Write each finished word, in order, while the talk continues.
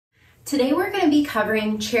Today we're going to be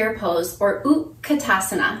covering chair pose or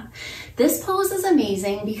Utkatasana. This pose is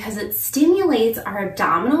amazing because it stimulates our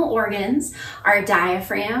abdominal organs, our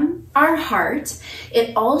diaphragm, our heart.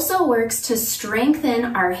 It also works to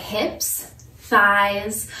strengthen our hips,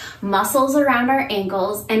 thighs, muscles around our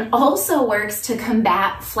ankles, and also works to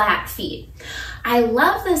combat flat feet. I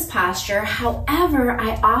love this posture. However,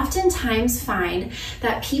 I oftentimes find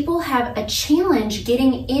that people have a challenge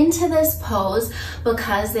getting into this pose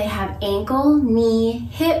because they have ankle, knee,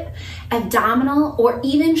 hip, abdominal, or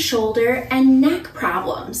even shoulder and neck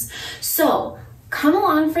problems. So come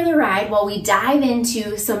along for the ride while we dive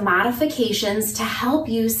into some modifications to help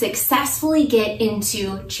you successfully get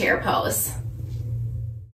into chair pose.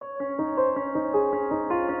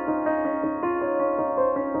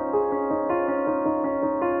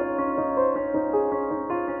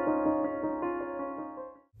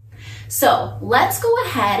 So let's go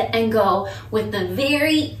ahead and go with the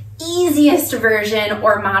very easiest version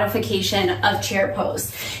or modification of chair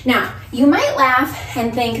pose. Now, you might laugh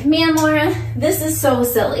and think, man, Laura, this is so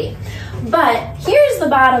silly. But here's the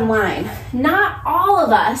bottom line. Not all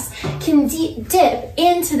of us can dip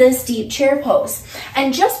into this deep chair pose.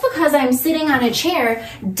 And just because I'm sitting on a chair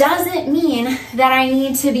doesn't mean that I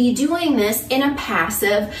need to be doing this in a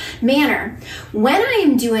passive manner. When I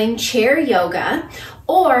am doing chair yoga,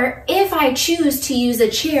 or if I choose to use a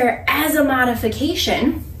chair as a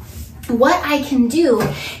modification, what I can do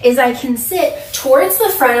is I can sit towards the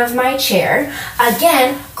front of my chair,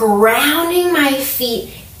 again, grounding my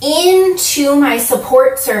feet into my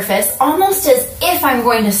support surface, almost as if I'm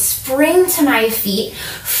going to spring to my feet,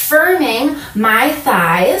 firming my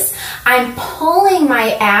thighs. I'm pulling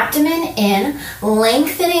my abdomen in,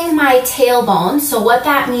 lengthening my tailbone. So what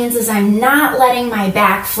that means is I'm not letting my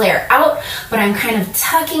back flare out, but I'm kind of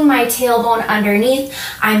tucking my tailbone underneath.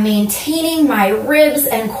 I'm maintaining my ribs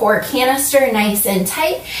and core canister nice and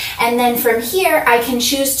tight. And then from here, I can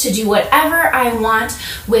choose to do whatever I want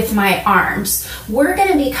with my arms. We're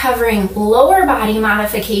going to be covering lower body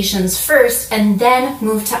modifications first and then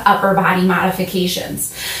move to upper body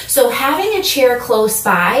modifications. So having a chair close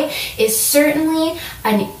by is certainly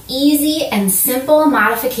an easy and simple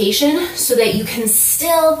modification so that you can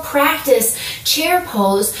still practice chair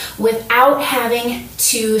pose without having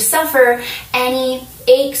to suffer any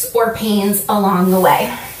aches or pains along the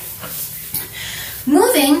way.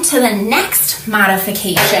 Moving to the next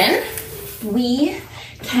modification, we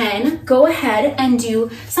can go ahead and do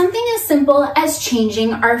something as simple as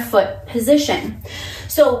changing our foot position.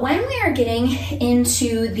 So when we are getting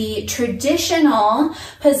into the traditional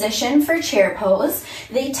position for chair pose,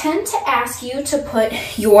 they tend to ask you to put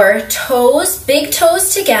your toes, big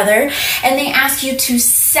toes together, and they ask you to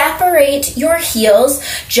separate your heels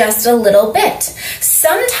just a little bit.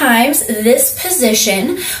 Sometimes this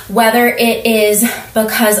position, whether it is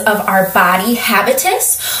because of our body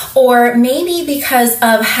habitus or maybe because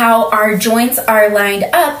of how our joints are lined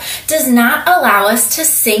up, does not allow us to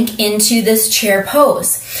sink into this chair pose.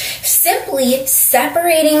 Simply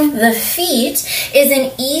separating the feet is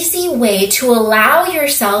an easy way to allow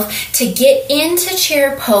yourself to get into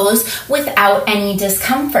chair pose without any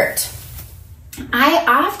discomfort.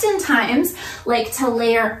 I oftentimes like to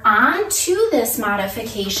layer onto this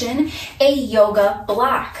modification a yoga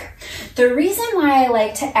block. The reason why I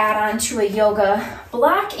like to add on to a yoga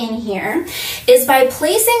block in here is by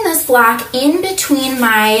placing this block in between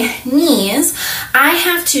my knees, I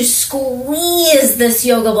have to squeeze this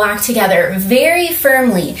yoga block together very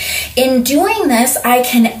firmly. In doing this, I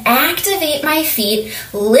can activate my feet,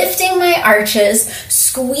 lifting my arches,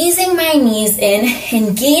 squeezing my knees in,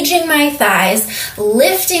 engaging my thighs,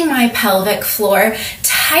 lifting my pelvic floor,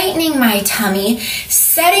 tightening my tummy,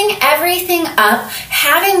 setting everything up,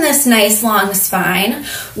 having this nice long spine.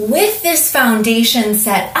 With this foundation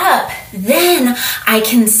set up, then I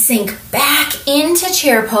can sink back into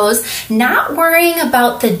chair pose, not worrying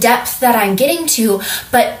about the depth that I'm getting to,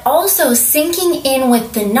 but also sinking in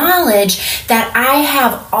with the knowledge that I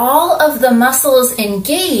have all of the muscles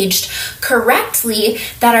engaged correctly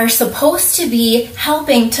that are supposed to be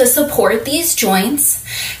helping to support these joints,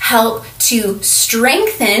 help to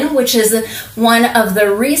strengthen, which is one of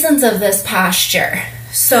the reasons of this posture.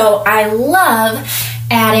 So I love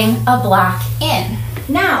adding a block in.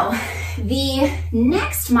 Now, the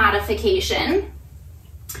next modification,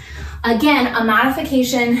 again, a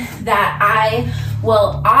modification that I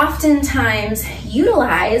will oftentimes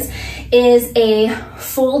utilize is a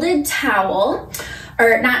folded towel,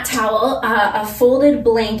 or not towel, a folded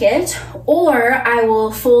blanket, or I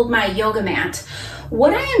will fold my yoga mat.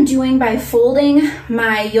 what I am doing by folding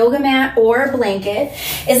my yoga mat or blanket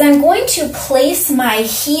is I'm going to place my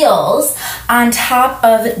heels on top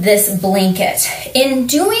of this blanket. In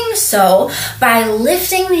doing so, by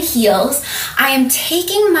lifting the heels, I am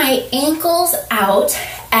taking my ankles out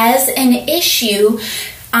as an issue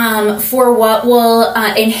for what will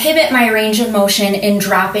inhibit my range of motion in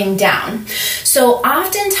dropping down. So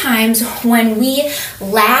oftentimes when we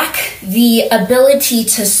lack the ability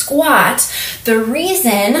to squat, the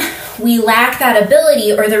reason we lack that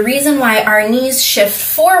ability, or the reason why our knees shift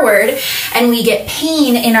forward and we get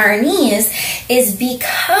pain in our knees, is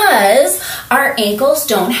because our ankles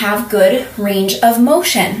don't have good range of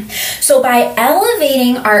motion. So by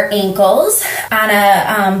elevating our ankles on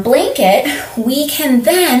a blanket, we can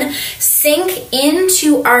then sink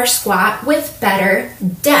into our squat with better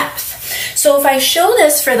depth. So if I show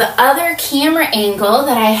this for the other camera angle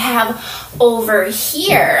that I have over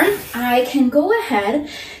here, I can go ahead,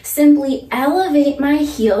 simply elevate my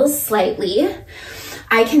heels slightly.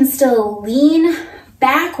 I can still lean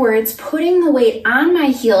backwards, putting the weight on my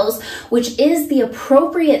heels, which is the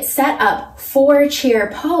appropriate setup for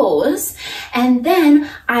chair pose. And then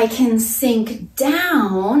I can sink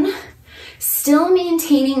down, still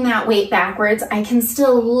maintaining that weight backwards. I can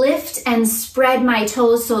still lift and spread my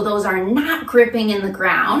toes so those are not gripping in the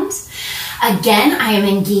ground. Again, I am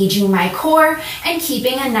engaging my core and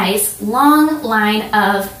keeping a nice long line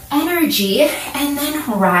of energy, and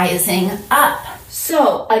then rising up.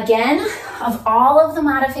 So again, of all of the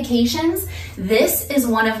modifications, this is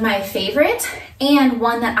one of my favorite, and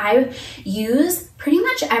one that I use pretty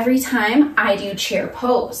much every time I do chair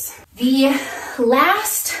pose. The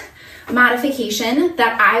last modification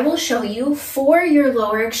that I will show you for your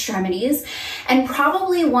lower extremities, and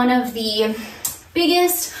probably one of the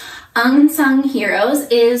biggest unsung heroes,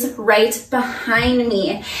 is right behind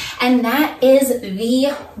me, and that is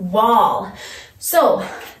the wall. So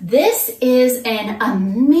this is an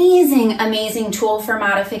amazing, amazing tool for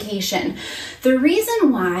modification. The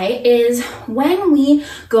reason why is when we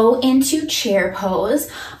go into chair pose,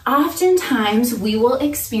 oftentimes we will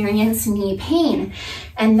experience knee pain.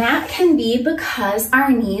 And that can be because our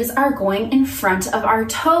knees are going in front of our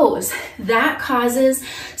toes. That causes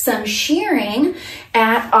some shearing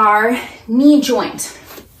at our knee joint.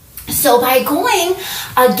 So by going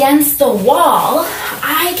against the wall,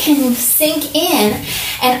 I can sink in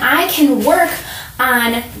and I can work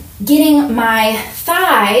on getting my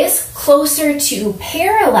thighs closer to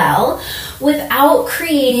parallel without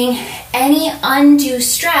creating any undue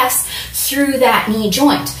stress through that knee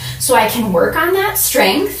joint. So I can work on that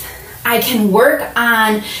strength. I can work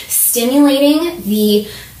on stimulating the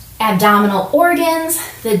abdominal organs,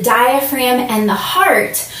 the diaphragm, and the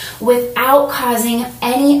heart without causing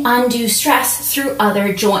any undue stress through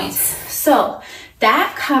other joints. So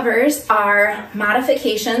that covers our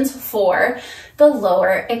modifications for the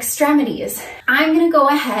lower extremities. I'm going to go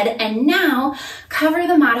ahead and now cover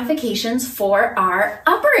the modifications for our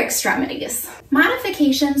upper extremities.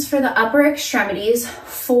 Modifications for the upper extremities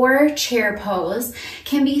for chair pose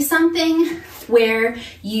can be something where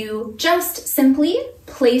you just simply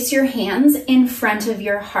place your hands in front of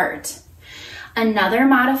your heart. Another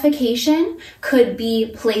modification could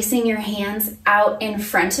be placing your hands out in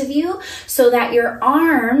front of you so that your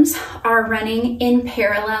arms are running in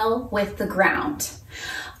parallel with the ground.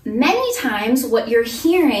 Many times what you're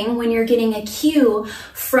hearing when you're getting a cue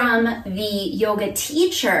from the yoga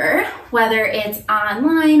teacher, whether it's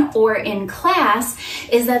online or in class,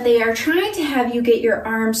 is that they are trying to have you get your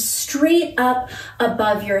arms straight up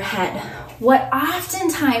above your head. What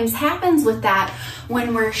oftentimes happens with that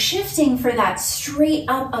when we're shifting for that straight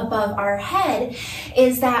up above our head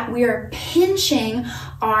is that we're pinching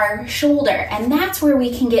our shoulder, and that's where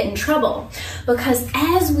we can get in trouble, because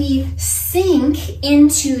as we sink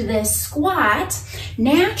into this squat,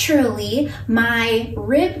 naturally my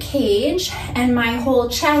rib cage and my whole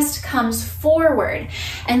chest comes forward.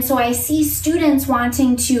 And so I see students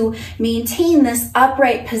wanting to maintain this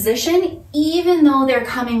upright position even though they're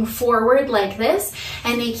coming forward like this,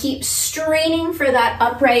 and they keep straining for that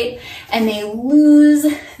upright and they lose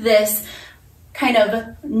this kind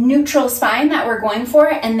of neutral spine that we're going for,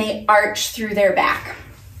 and they arch through their back.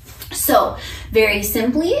 So very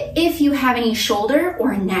simply, if you have any shoulder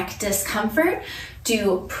or neck discomfort,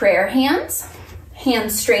 do prayer hands,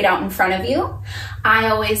 hands straight out in front of you. I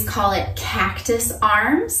always call it cactus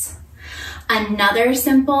arms. Another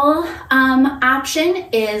simple option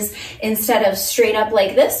is, instead of straight up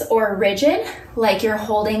like this or rigid, like you're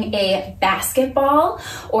holding a basketball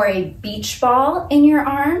or a beach ball in your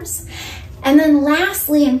arms, And then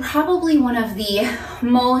lastly, and probably one of the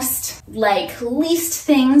most least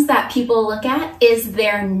things that people look at is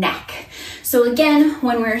their neck. So again,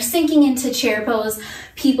 when we're sinking into chair pose,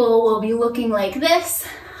 people will be looking like this.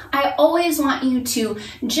 I always want you to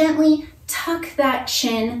gently tuck that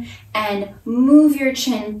chin and move your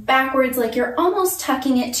chin backwards like you're almost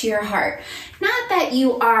tucking it to your heart. Not that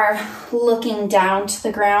you are looking down to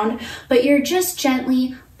the ground, but you're just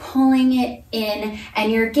gently pulling it in,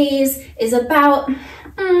 and your gaze is about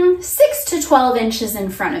 6 to 12 inches in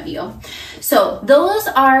front of you. So those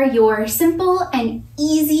are your simple and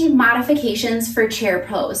easy modifications for chair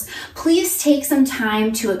pose. Please take some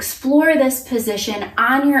time to explore this position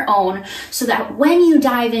on your own so that when you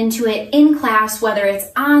dive into it in class, whether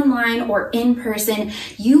it's online or in person,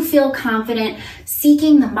 you feel confident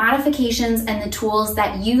seeking the modifications and the tools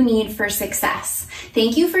that you need for success.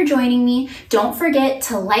 Thank you for joining me. Don't forget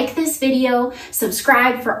to like this video,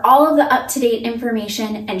 subscribe for all of the up-to-date information,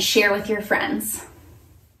 and share with your friends.